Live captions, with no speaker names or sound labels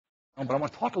But I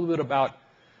want to talk a little bit about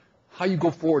how you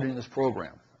go forward in this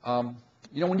program.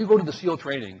 When you go to the SEAL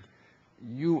training,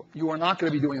 you are not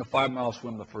going to be doing a 5-mile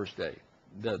swim the first day.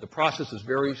 The process is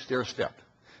very stair-stepped.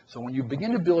 So when you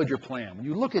begin to build your plan, when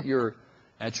you look at your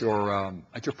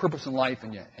purpose in life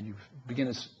and you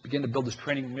begin to build this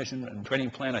training mission and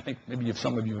training plan, I think maybe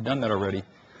some of you have done that already.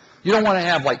 You don't want to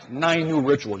have like 9 new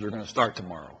rituals you're going to start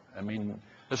tomorrow. I mean,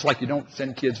 it's like you don't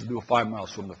send kids to do a 5-mile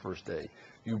swim the first day.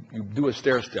 You do a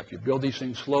stair step. You build these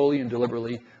things slowly and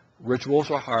deliberately. Rituals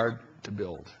are hard to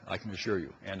build, I can assure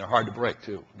you, and they're hard to break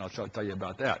too. And I'll tell you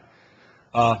about that.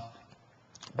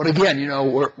 But again,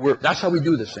 that's how we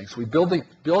do this thing. So we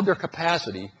build their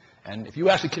capacity. And if you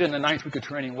ask a kid in the 9th week of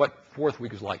training what 4th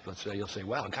week is like, let's say, you'll say,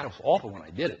 "Wow, God, it was awful when I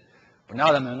did it." But now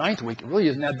that I'm in the 9th week, it really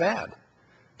isn't that bad,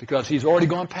 because he's already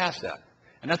gone past that.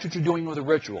 And that's what you're doing with a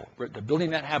ritual. They're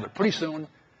building that habit. Pretty soon,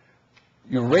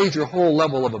 you raise your whole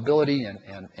level of ability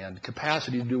and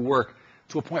capacity to do work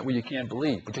to a point where you can't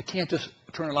believe. But you can't just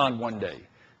turn it on one day.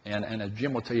 And as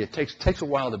Jim will tell you, it takes a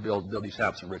while to build these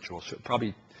habits and rituals. So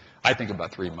probably, I think,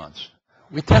 about 3 months.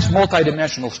 We test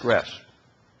multidimensional stress.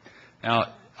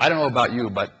 Now, I don't know about you,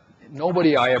 but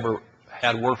nobody I ever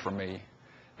had work for me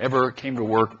ever came to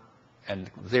work and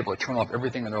was able to turn off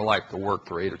everything in their life to work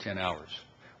for 8 or 10 hours.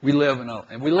 We live in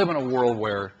a world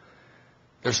where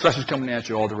there's stresses coming at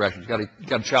you all directions. You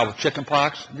got a child with chicken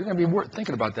pox. You're going to be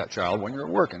thinking about that child when you're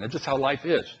at work, and that's just how life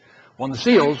is. Well, in the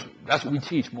SEALs, that's what we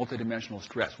teach, multidimensional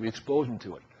stress. We expose them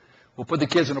to it. We'll put the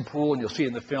kids in a pool, and you'll see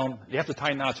in the film, you have to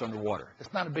tie knots underwater.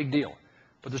 It's not a big deal.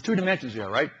 But there's 2 dimensions here,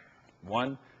 right? 1,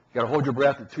 you got to hold your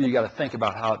breath, and 2, you got to think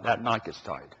about how that knot gets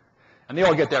tied. And they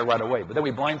all get that right away, but then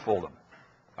we blindfold them.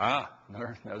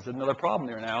 There's another problem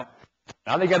there now.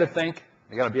 Now they got to think,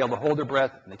 they got to be able to hold their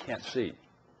breath, and they can't see.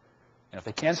 And if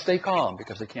they can't stay calm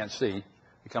because they can't see,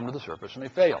 they come to the surface and they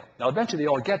fail. Now, eventually they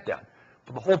all get that.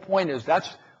 But the whole point is that's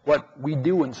what we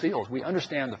do in SEALs. We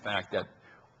understand the fact that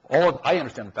I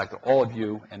understand the fact that all of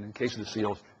you, and in the case of the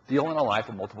SEALs, deal in a life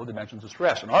with multiple dimensions of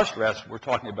stress. And our stress, we're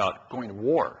talking about going to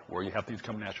war, where you have things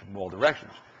coming at you from all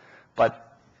directions.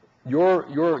 But your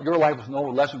life is no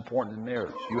less important than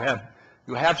theirs.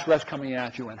 You have stress coming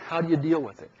at you, and how do you deal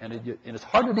with it? And it's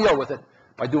hard to deal with it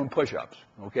by doing push-ups.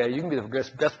 Okay, you can be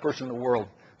the best person in the world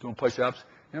doing push-ups.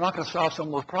 You're not going to solve some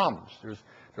of those problems. There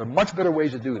are much better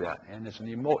ways to do that, and it's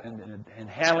in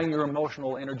handling your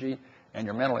emotional energy and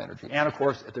your mental energy, and of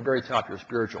course, at the very top, your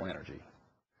spiritual energy.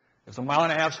 It was a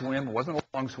 1.5-mile swim. It wasn't a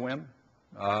long swim,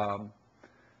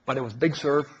 but it was big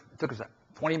surf. It took us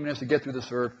 20 minutes to get through the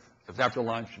surf. It was after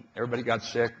lunch. Everybody got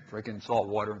sick, drinking salt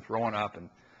water and throwing up, and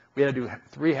we had to do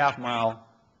 3 half-mile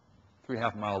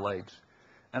legs.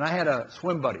 And I had a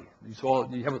swim buddy. They call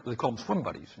them swim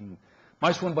buddies. And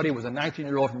my swim buddy was a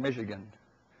 19-year-old from Michigan,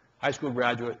 high school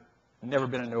graduate, never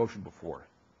been in the ocean before.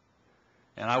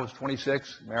 And I was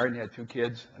 26, married, and had 2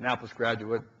 kids, Annapolis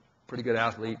graduate, pretty good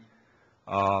athlete,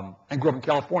 and grew up in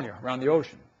California around the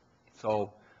ocean.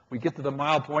 So we get to the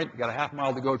mile point, we got a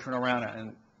half-mile to go, turn around,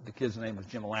 and the kid's name was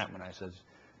Jim Lampman. I said,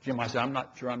 I'm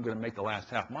not sure I'm going to make the last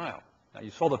half-mile. Now,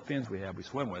 you saw the fins we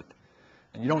swim with.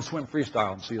 And you don't swim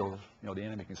freestyle in SEALs. The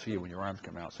enemy can see you when your arms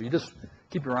come out. So you just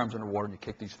keep your arms underwater and you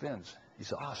kick these fins. He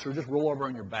said, sir, just roll over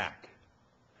on your back.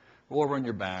 Roll over on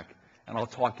your back, and I'll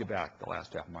talk you back the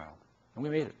last half-mile. And we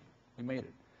made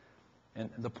it. And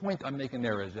the point I'm making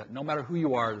there is that no matter who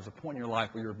you are, there's a point in your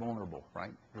life where you're vulnerable,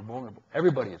 right? You're vulnerable.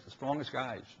 Everybody is, the strongest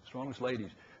guys, the strongest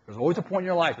ladies. There's always a point in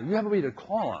your life where you have anybody to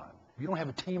call on. If you don't have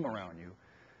a team around you,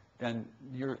 then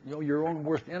you're your own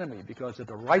worst enemy, because at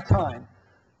the right time,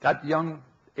 that young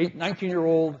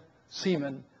 19-year-old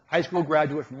seaman, high school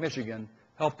graduate from Michigan,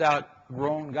 helped out a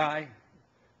grown guy,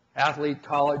 athlete,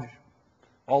 college,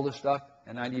 all this stuff,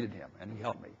 and I needed him, and he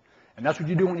helped me. And that's what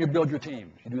you do when you build your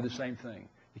teams. You do the same thing.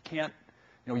 You can't,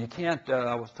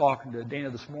 I was talking to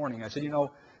Dana this morning. I said,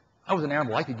 I was an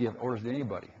admiral. I could give orders to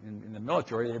anybody. In the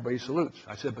military, everybody salutes.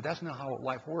 I said, but that's not how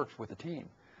life works with a team.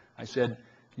 I said,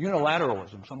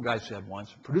 unilateralism, some guy said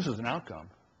once, produces an outcome,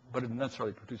 but it doesn't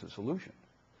necessarily produce a solution.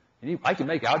 I can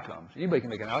make outcomes. Anybody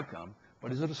can make an outcome,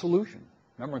 but is it a solution?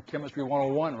 Remember in Chemistry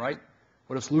 101, right?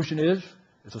 What a solution is?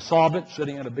 It's a solvent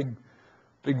sitting in a big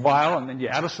vial, and then you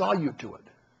add a solute to it.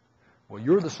 Well,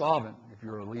 you're the solvent if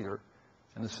you're a leader,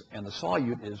 and the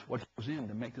solute is what goes in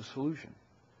to make the solution.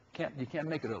 You can't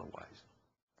make it otherwise.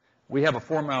 We have a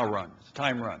 4-mile run. It's a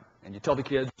time run, and you tell the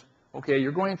kids, okay,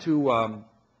 you're going to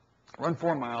run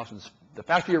 4 miles, and the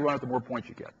faster you run it, the more points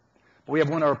you get. But we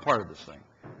have one other part of this thing.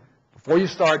 Before you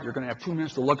start, you're going to have 2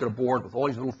 minutes to look at a board with all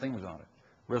these little things on it.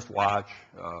 Wristwatch,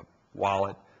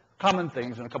 wallet, common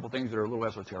things, and a couple things that are a little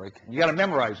esoteric. And you got to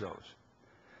memorize those.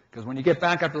 Because when you get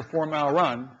back after the 4-mile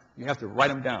run, you have to write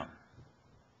them down.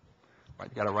 right?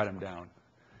 You got to write them down.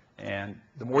 And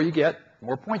the more you get, the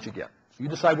more points you get. So you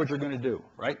decide what you're going to do,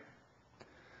 right?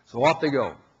 So off they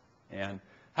go. And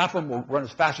half of them will run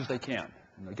as fast as they can.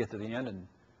 And they'll get to the end and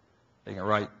they can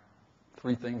write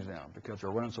 3 things down because they're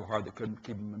running so hard they couldn't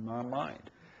keep them in my mind.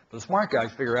 But the smart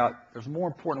guys figure out there's a more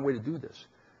important way to do this.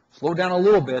 Slow down a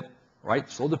little bit, right?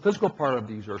 Slow the physical part of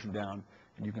the exertion down,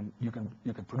 and you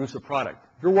can produce a product.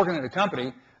 If you're working in a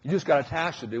company, you just got a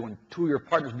task to do, and 2 of your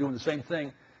partners are doing the same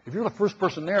thing. If you're the first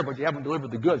person there, but you haven't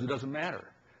delivered the goods, it doesn't matter.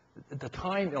 The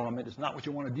time element is not what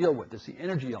you want to deal with. It's the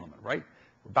energy element, right?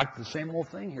 We're back to the same old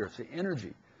thing here. It's the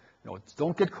energy.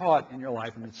 Don't get caught in your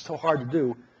life, and it's so hard to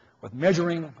do, with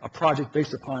measuring a project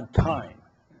based upon time.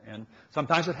 And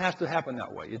sometimes it has to happen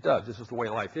that way. It does. This is the way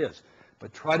life is.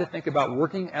 But try to think about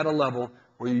working at a level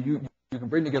where you can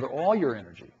bring together all your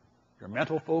energy, your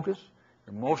mental focus,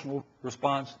 your emotional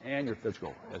response, and your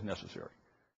physical as necessary.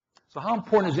 So how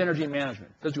important is energy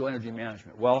management, physical energy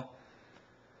management? Well,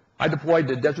 I deployed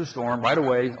to Desert Storm right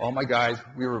away. All my guys,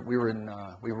 we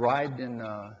arrived in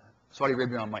Saudi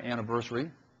Arabia on my anniversary.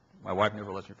 My wife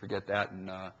never lets me forget that. And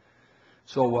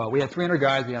so we had 300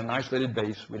 guys. We had an isolated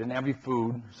base. We didn't have any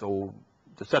food. So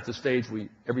to set the stage,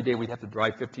 every day we'd have to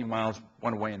drive 15 miles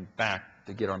one way and back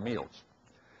to get our meals.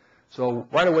 So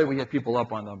right away we had people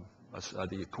up on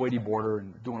the Kuwaiti border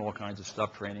and doing all kinds of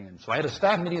stuff, training. And so I had a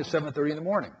staff meeting at 7:30 in the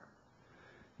morning.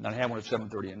 And I had one at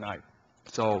 7:30 at night.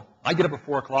 So I get up at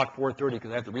 4 o'clock, 4:30,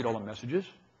 because I have to read all the messages,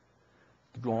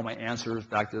 to do all my answers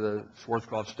back to the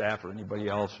Schwarzkopf staff or anybody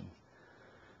else. And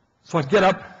so I'd get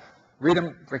up, read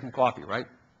them, drinking coffee, right?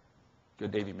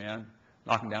 Good Davy, man.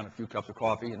 Knocking down a few cups of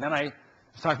coffee. And then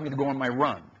it's time for me to go on my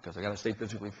run, because I got to stay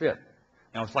physically fit.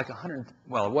 Now, it's like 100,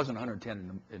 well, it wasn't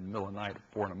 110 in the middle of the night at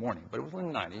 4 in the morning, but it was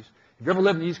in the 90s. If you ever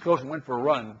lived in the East Coast and went for a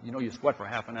run, you know you sweat for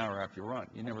half an hour after you run.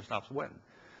 You never stop sweating.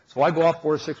 So I go off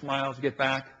 4 to 6 miles, get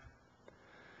back,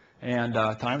 and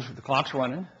the clock's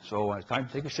running, so it's time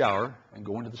to take a shower and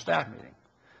go into the staff meeting.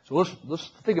 So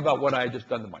let's think about what I had just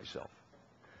done to myself.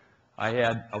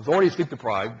 I was already sleep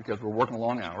deprived because we were working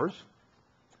long hours.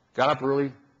 Got up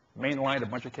early, mainlined a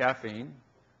bunch of caffeine.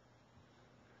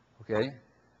 Okay,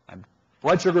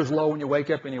 blood sugar's low when you wake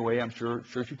up anyway. I'm sure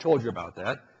she told you about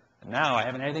that. And now I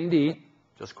haven't had anything to eat,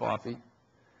 just coffee.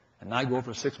 And now I go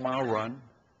for a 6-mile run.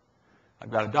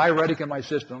 I've got a diuretic in my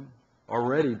system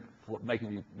already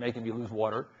making me lose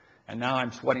water. And now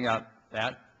I'm sweating out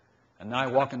that. And now I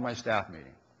walk in my staff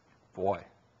meeting. Boy,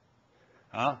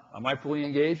 am I fully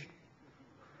engaged?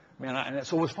 Man, and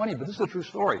so it was funny, but this is a true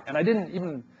story. And I didn't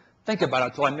even think about it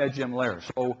until I met Jim Lair.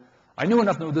 So I knew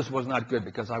enough to know this was not good,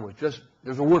 because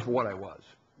there's a word for what I was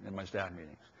in my staff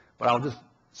meetings. But I'll just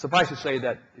suffice to say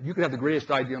that if you could have the greatest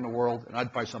idea in the world, and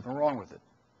I'd find something wrong with it.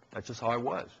 That's just how I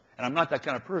was. And I'm not that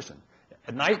kind of person.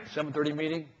 At night, 7:30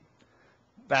 meeting,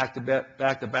 back to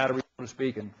battery, so to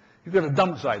speak, and you could have the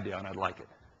dumbest idea, and I'd like it,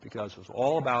 because it was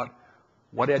all about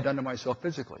what I had done to myself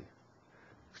physically.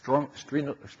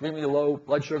 Extremely low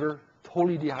blood sugar,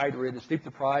 totally dehydrated, sleep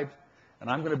deprived, and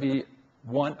I'm going to be,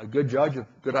 1, a good judge of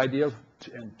good ideas,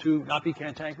 and 2, not be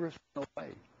cantankerous? No way.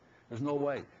 There's no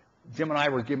way. Jim and I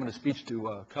were giving a speech to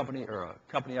a company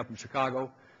up in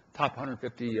Chicago, top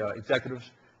 150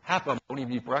 executives. Half of them don't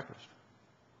even eat breakfast.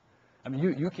 I mean,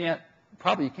 you can't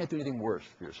do anything worse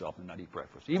for yourself than not eat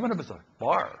breakfast, even if it's a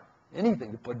bar,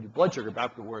 anything to put your blood sugar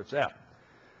back to where it's at.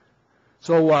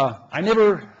 So I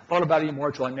never thought about it anymore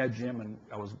until I met Jim, and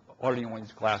I was auditing one of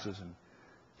these classes, and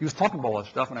he was talking about all that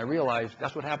stuff, and I realized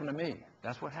that's what happened to me.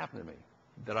 That's what happened to me,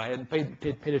 that I hadn't paid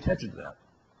attention to that.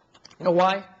 You know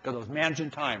why? Because I was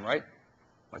managing time, right?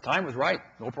 My time was right,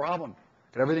 no problem.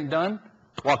 Got everything done,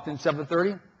 walked in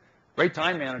 7:30, great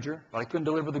time manager, but I couldn't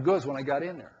deliver the goods when I got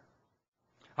in there.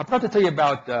 I forgot to tell you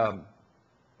about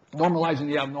normalizing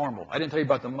the abnormal. I didn't tell you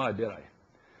about the mud, did I?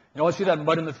 You know, I see that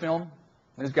mud in the film?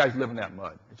 And these guys live in that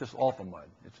mud. It's just awful mud.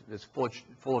 It's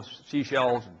full of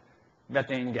seashells and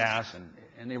methane gas,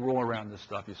 and they roll around this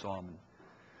stuff. You saw them. And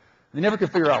they never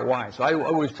could figure out why. So I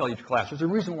always tell each class, there's a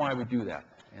reason why we do that.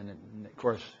 And of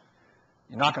course,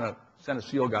 you're not going to send a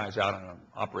SEAL guys out on an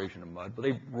operation in mud, but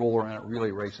they roll around at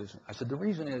relay races. I said, the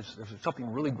reason is there's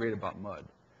something really great about mud.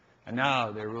 And now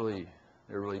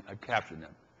I've captured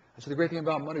them. I said, the great thing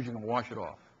about mud is you can wash it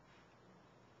off.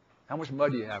 How much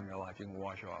mud do you have in your life you can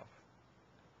wash off?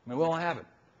 I mean, we all have it.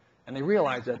 And they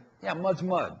realize that, yeah, mud's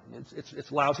mud.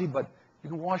 It's lousy, but you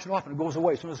can wash it off and it goes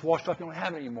away. As soon as it's washed off, you don't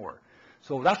have it anymore.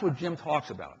 So that's what Jim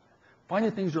talks about. Find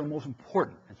the things that are most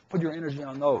important and put your energy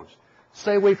on those.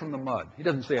 Stay away from the mud. He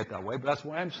doesn't say it that way, but that's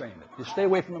why I'm saying it. You stay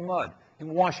away from the mud. You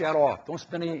can wash that off. Don't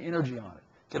spend any energy on it.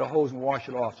 Get a hose and wash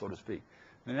it off, so to speak.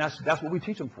 And that's what we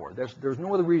teach them for. There's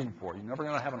no other reason for it. You're never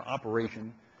going to have an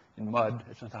operation. You're in mud.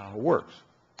 That's not how it works.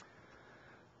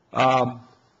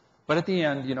 But at the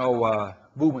end,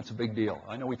 movement's a big deal.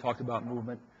 I know we talked about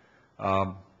movement.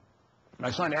 When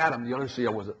I signed Adam, the other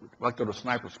CO was let go to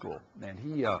sniper school, and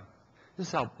this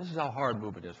is how hard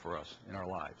movement is for us in our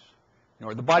lives.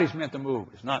 The body's meant to move.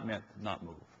 It's not meant to not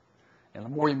move. And the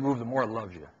more you move, the more it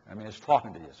loves you. I mean, it's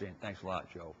talking to you, saying, thanks a lot,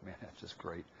 Joe. Man, that's just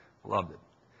great. Loved it.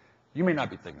 You may not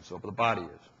be thinking so, but the body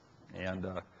is. And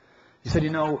he said,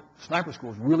 sniper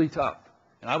school is really tough.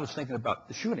 And I was thinking about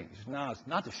the shooting. He said, no, it's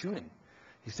not the shooting.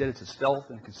 He said, it's a stealth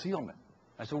and concealment.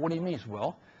 I said, what do you mean? He said,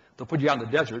 well, they'll put you out in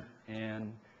the desert,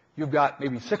 and you've got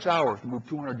maybe 6 hours to move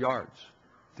 200 yards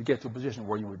to get to a position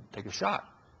where you would take a shot.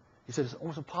 He said, it's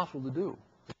almost impossible to do.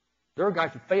 There are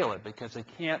guys who fail it because they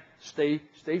can't stay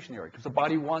stationary, because the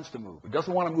body wants to move. It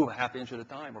doesn't want to move a half inch at a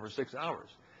time over 6 hours.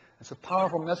 It's a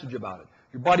powerful message about it.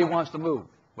 Your body wants to move,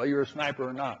 whether you're a sniper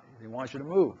or not. It wants you to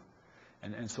move.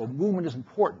 And so movement is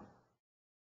important.